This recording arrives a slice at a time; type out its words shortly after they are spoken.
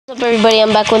What's up everybody,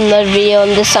 I'm back with another video,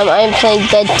 and this time I'm playing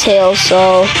Dead Tales.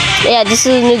 So yeah, this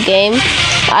is a new game.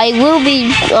 I will be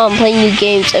playing new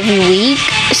games every week.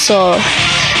 So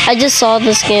I just saw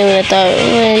this game and I thought,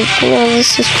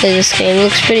 let's just play this game. It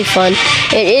looks pretty fun.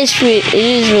 It is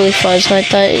really fun, so I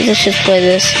thought let's just play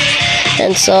this.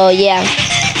 And so yeah,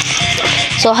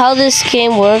 so how this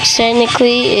game works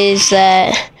technically is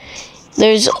that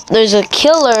there's a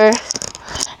killer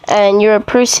and you're a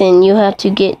person. You have to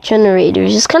get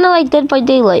generators. It's kind of like Dead by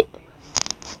Daylight.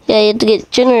 Yeah, you have to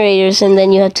get generators and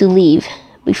then you have to leave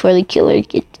before the killer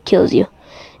kills you.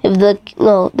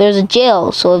 There's a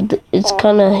jail, so it's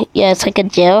kind of, yeah, it's like a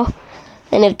jail.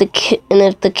 And if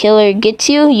the killer gets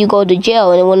you, you go to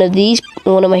jail. And one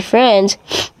of my friends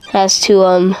has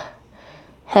to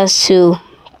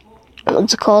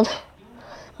what's it called?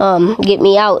 Get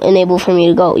me out, enable for me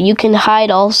to go. You can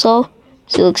hide also.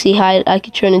 So look, see, hide. I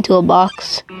could turn into a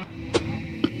box.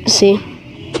 See?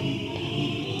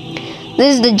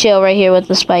 This is the jail right here with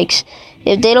the spikes.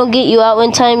 If they don't get you out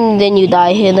in time, then you die,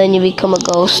 and then you become a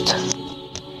ghost.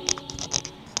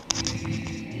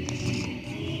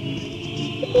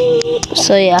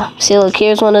 So yeah, see, look,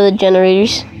 here's one of the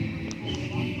generators.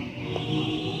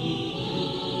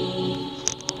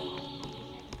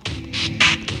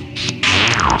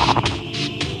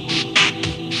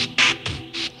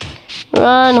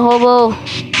 Run, hobo.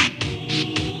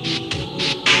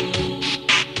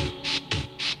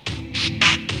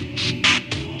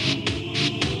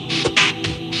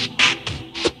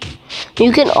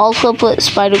 You can also put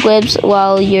spider webs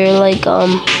while you're a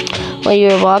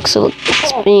box, so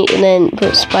and then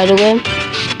put spider web.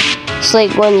 It's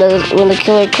like when the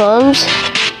killer comes,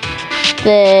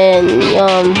 then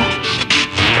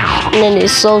it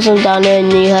slows him down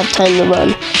and you have time to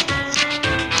run.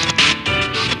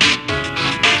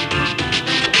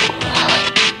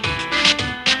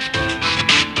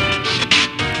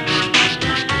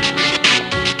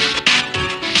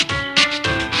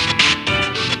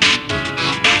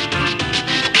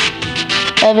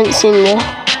 I haven't seen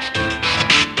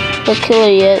the killer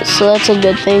yet, so that's a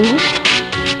good thing.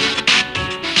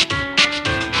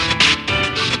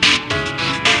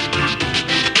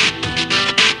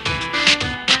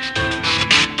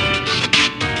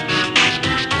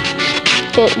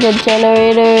 Get the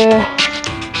generator.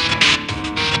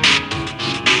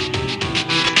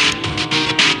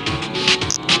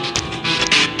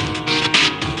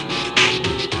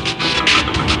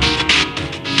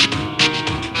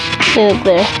 Look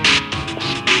there.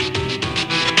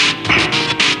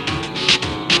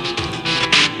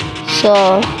 So,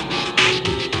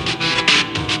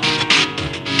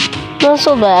 not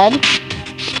so bad.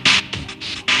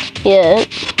 Yeah.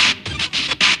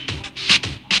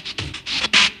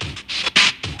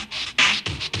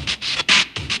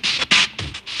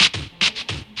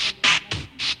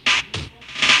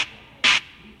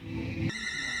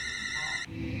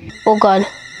 Oh God.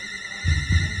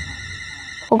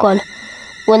 Oh God.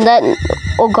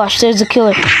 Oh gosh, there's a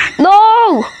killer.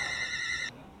 No!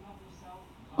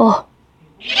 Oh.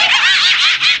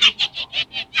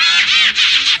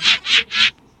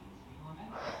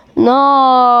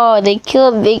 No,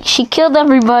 she killed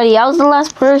everybody. I was the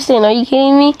last person. Are you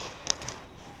kidding me?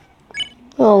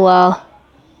 Oh wow.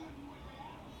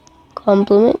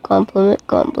 Compliment.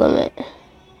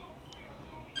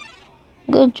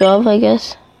 Good job, I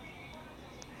guess.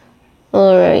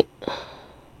 Alright.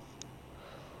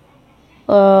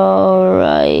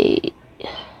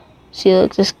 See,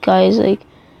 look, this guy is like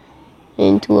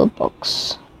into a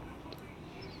box.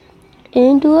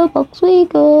 Into a box we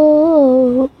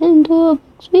go. Into a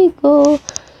box we go.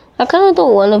 I kind of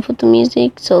don't want to put the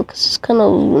music, cause it's kind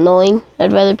of annoying.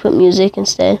 I'd rather put music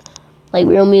instead, like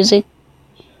real music.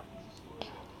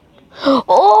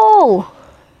 Oh!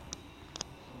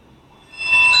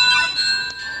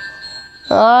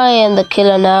 I am the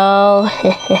killer now.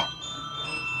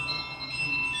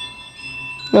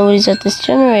 Nobody's at this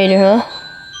generator, huh?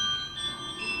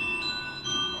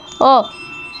 Oh,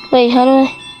 wait, how do I?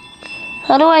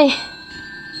 How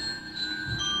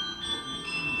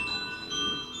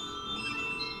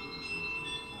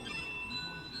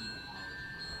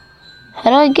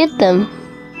do I get them?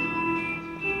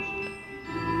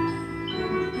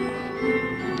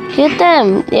 Get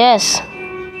them, yes.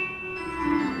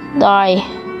 Die.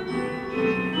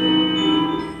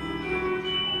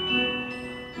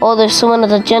 Oh, there's someone at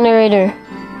the generator.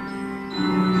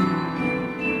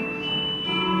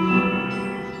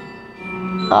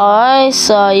 I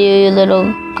saw you,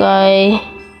 little guy.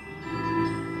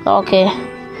 Okay.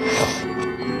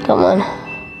 Come on.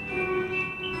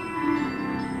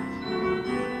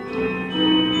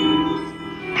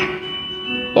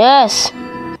 Yes.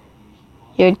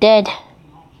 You're dead.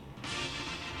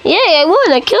 Yay, I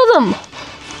won. I killed him.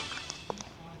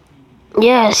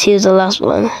 Yes, he was the last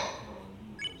one.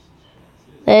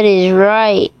 That is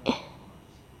right.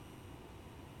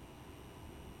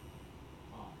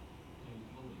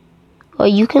 Oh,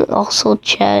 you can also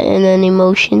chat and then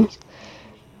emotions.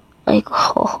 Like,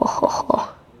 ho ho ho ho.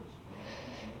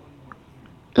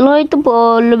 Light the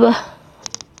bulb.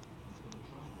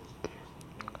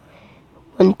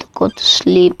 Want to go to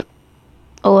sleep.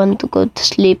 I want to go to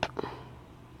sleep.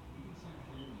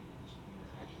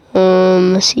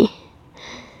 Let's see.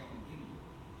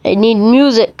 I need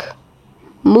music.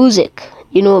 Music.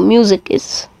 You know what music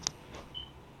is.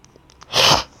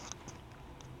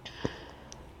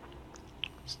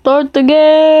 Start the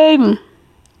game.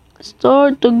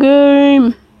 Start the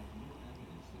game.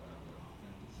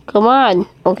 Come on.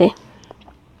 Okay.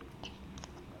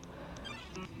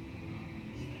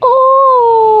 Oh.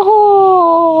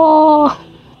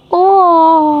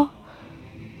 Oh.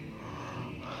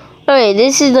 Alright,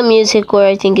 this is the music where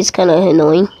I think it's kind of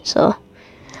annoying. So,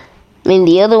 I mean,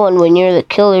 the other one when you're the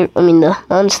killer, I mean the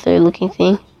monster looking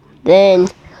thing, then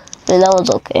that one's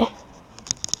okay.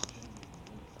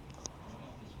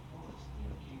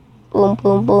 Boom,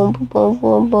 boom, boom, boom,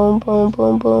 boom, boom, boom,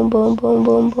 boom, boom, boom, boom, boom,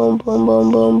 boom, boom, boom,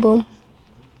 boom, boom, boom.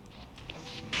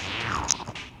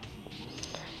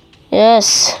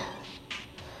 Yes.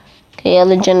 Okay,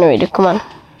 other generator, come on.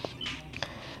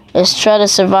 Let's try to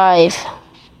survive.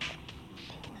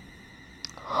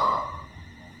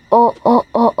 Oh, oh,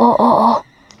 oh, oh, oh, oh.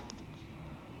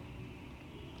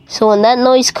 So when that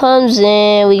noise comes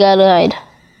in, we gotta hide.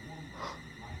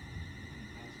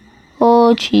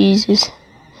 Oh, Jesus.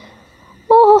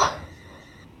 Oh.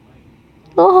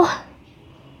 Oh.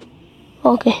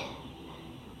 Okay.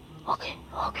 Okay,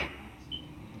 okay.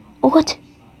 Oh, what?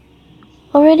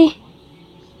 Already?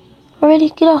 Already?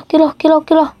 Get off, get off, get off,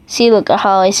 get off. See, look at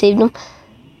how I saved him.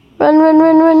 Run, run,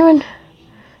 run, run, run.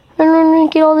 Run, run, run.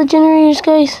 Get all the generators,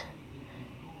 guys.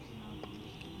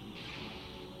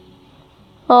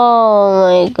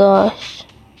 Oh my gosh.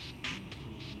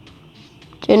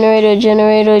 Generator,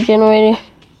 generator, generator.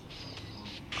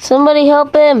 Somebody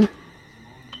help him.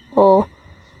 Oh.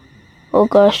 Oh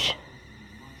gosh.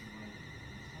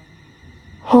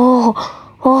 Oh.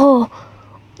 Oh.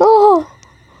 Oh.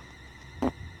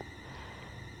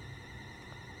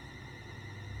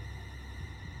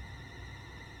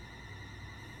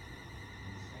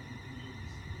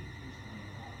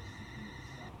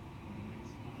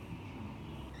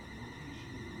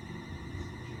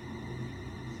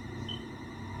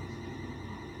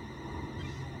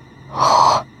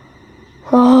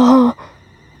 Oh.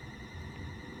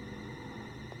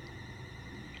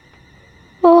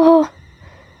 Oh.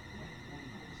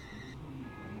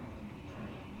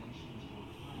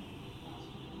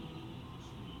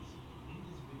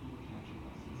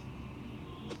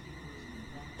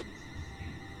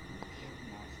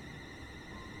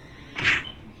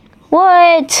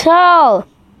 What? How?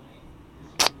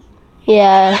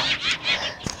 Yeah.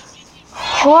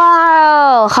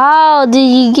 Wow. How did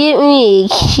you get me?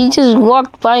 She just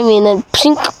walked by me and then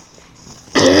pink.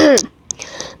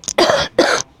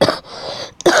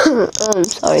 I'm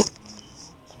sorry.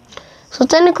 So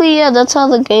technically, yeah, that's how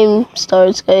the game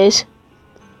starts, guys.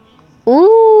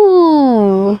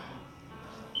 Ooh.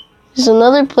 There's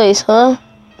another place, huh?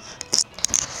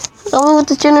 Tell me with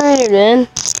the generator, man.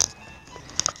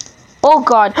 Oh,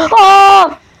 God.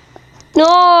 Oh!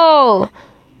 No!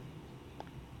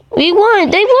 We won.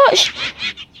 They won.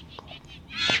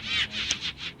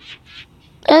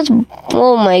 That's...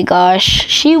 Oh, my gosh.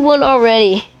 She won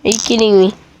already. Are you kidding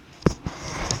me?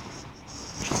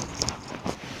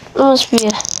 It must be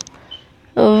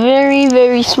a very,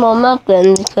 very small map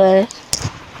then,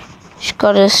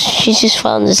 because she just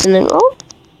found this and then, oh.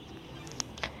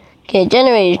 Okay,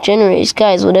 generators,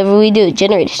 guys, whatever we do,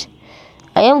 generators.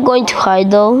 I am going to hide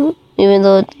though, even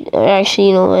though, actually,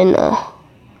 you know, and,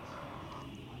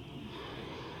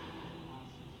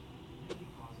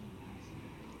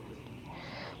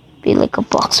 be like a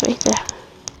box right there.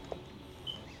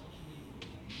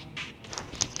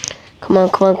 Come on,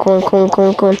 come on, come on, come on, come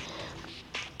on, come on.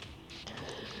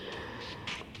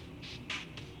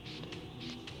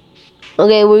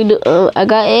 Okay, I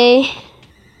got A.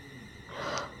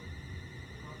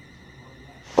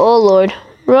 Oh Lord.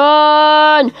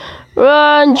 Run!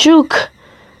 Run! Juke!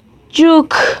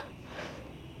 Juke!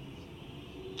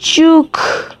 Juke!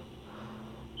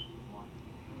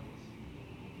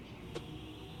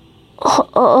 Oh,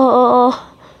 oh,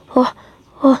 oh, oh,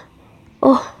 oh,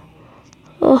 oh,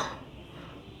 oh,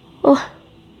 oh.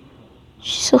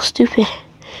 She's so stupid.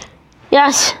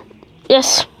 Yes.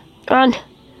 Yes. Run.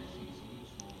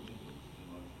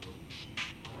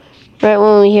 Right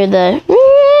when we hear that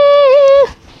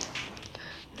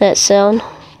sound,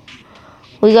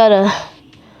 we gotta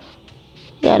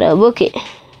book it.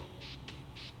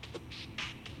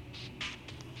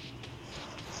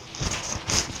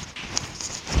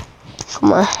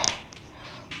 Come on.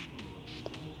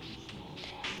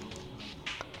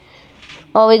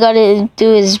 All we gotta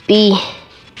do is B.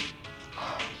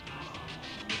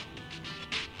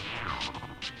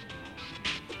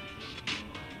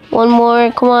 One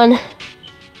more, come on.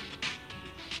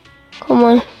 Come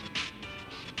on.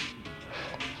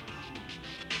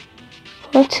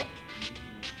 What?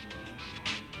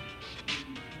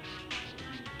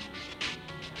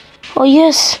 Oh,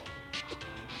 yes.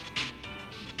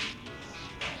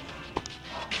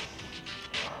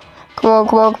 Come on,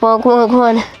 come on, come on, come on, come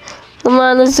on. Come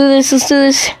on, let's do this, let's do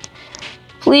this.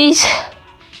 Please.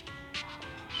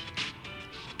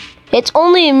 It's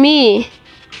only me.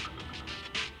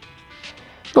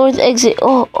 North exit.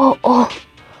 Oh, oh, oh.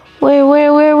 Where?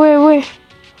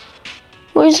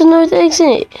 Where's the north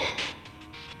exit?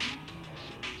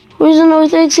 Where's the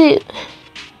north exit?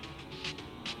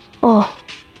 Oh.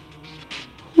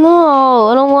 No,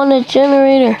 I don't want a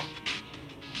generator.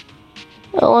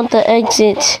 I want the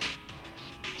exit.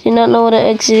 Do you not know what an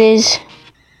exit is?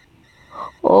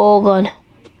 Oh god.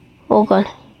 Oh god.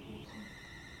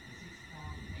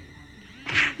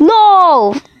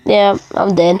 No! Yeah,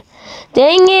 I'm dead.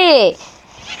 Dang it!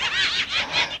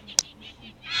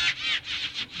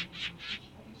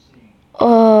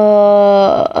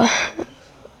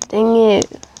 Dang it.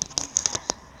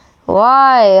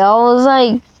 Why? I was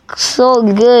like so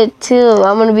good too.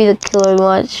 I'm gonna be the killer,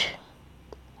 watch.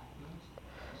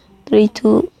 3,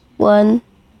 2, 1.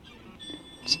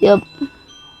 Yep.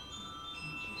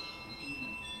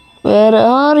 Where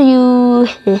are you?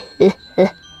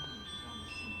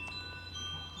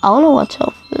 I wanna watch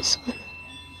out for this one.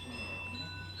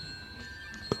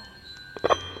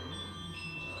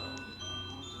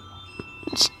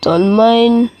 Stun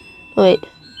mine. Wait.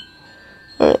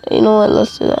 Alright, you know what?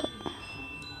 Let's do that.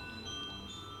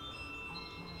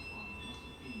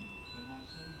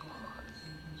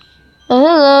 Oh,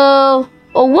 hello.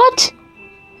 Oh, what?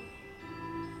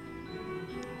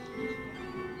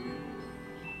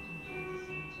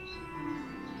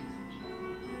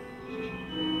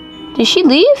 Did she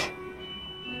leave?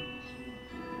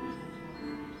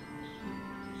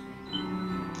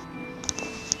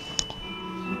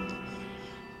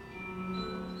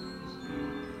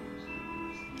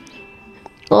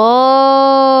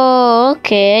 Oh,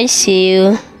 okay, I see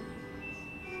you.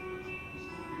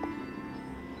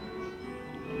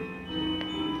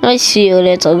 I see you,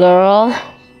 little girl.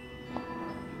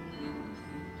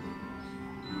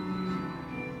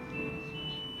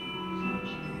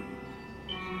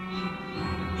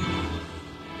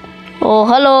 Oh,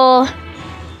 hello.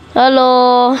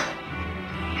 Hello.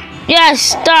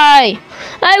 Yes, die.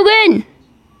 I win.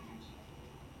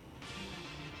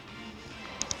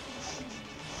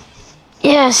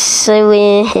 Yes, I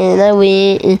win. I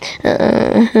win.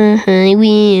 I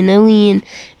win. I win.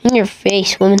 In your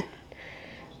face, woman.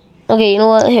 Okay, you know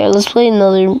what? Here, let's play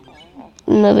another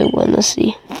one. Let's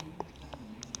see.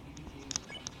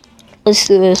 Let's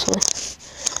do this one.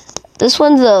 This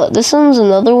one's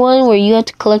another one where you have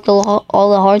to collect all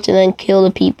the hearts and then kill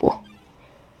the people.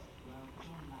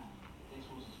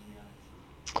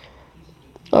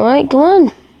 All right, come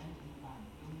on.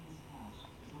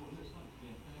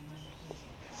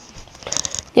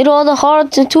 Get all the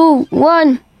hearts in 2,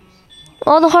 1.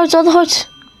 All the hearts, all the hearts.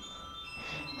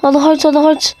 All the hearts, all the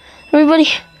hearts. Everybody.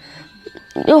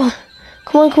 Oh,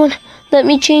 come on, come on. Let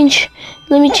me change.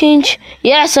 Let me change.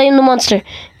 Yes, I am the monster.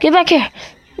 Get back here.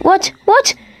 What?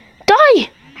 What? Die!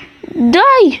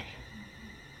 Die!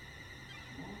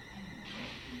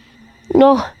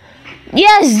 No.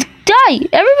 Yes, die!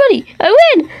 Everybody!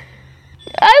 I win!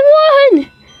 I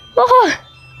won! Oh.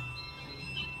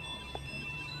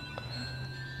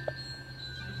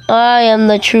 I am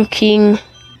the true king.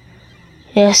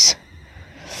 Yes.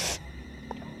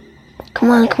 Come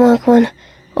on, come on, come on.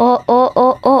 Oh, oh,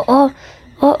 oh, oh, oh,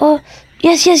 oh, oh.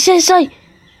 Yes, yes, yes, die.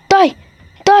 Die,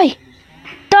 die,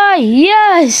 die.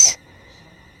 Yes.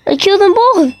 I killed them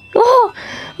both. Oh,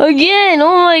 again.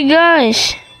 Oh my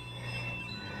gosh.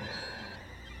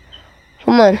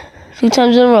 Come on. 2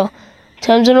 times in a row.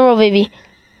 Times in a row, baby.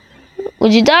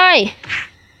 Would you die?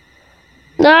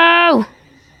 No.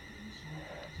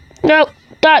 No,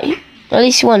 die. At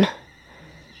least one.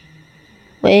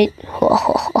 Wait.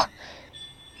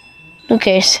 Who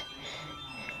cares?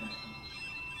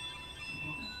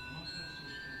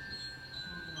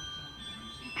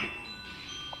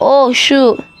 Oh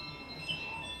shoot.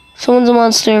 Someone's a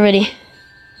monster already.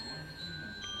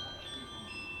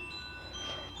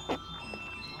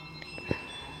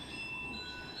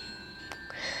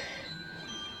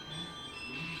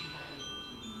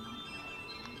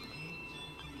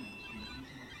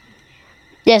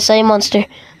 Yes, I am a monster.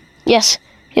 Yes,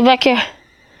 get back here.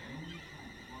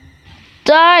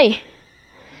 Die!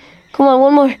 Come on,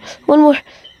 one more. One more.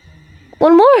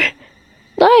 One more!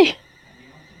 Die!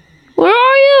 Where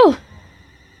are you?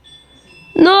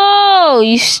 No!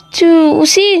 You too.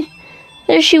 See?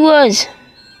 There she was.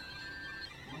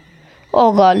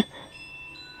 Oh god.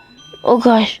 Oh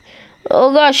gosh.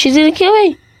 Oh gosh, she's gonna kill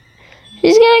me.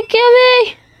 She's gonna kill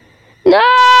me.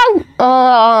 No!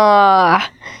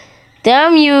 Ah!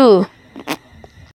 Damn you.